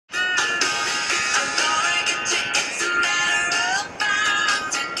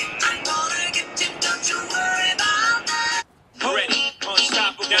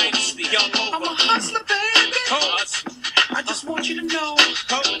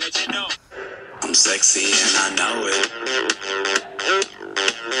sexy and I know it.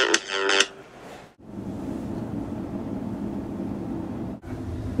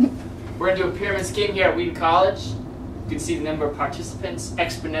 We're going to do a pyramid scheme here at Wheaton College. You can see the number of participants,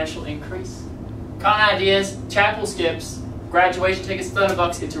 exponential increase. Common ideas, chapel skips, graduation tickets,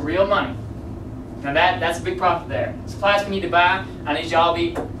 $30 into real money. Now that's a big profit there. Supplies we need to buy, I need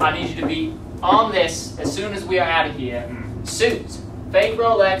you to be on this as soon as we are out of here. Suits, fake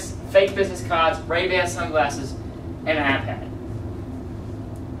Rolex, fake business cards, Ray-Ban sunglasses, and an iPad.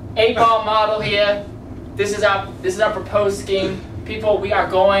 8-ball model here. This is our proposed scheme. People, we are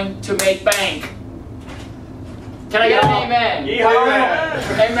going to make bank. Can I get an amen?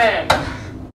 Yeehaw! Amen.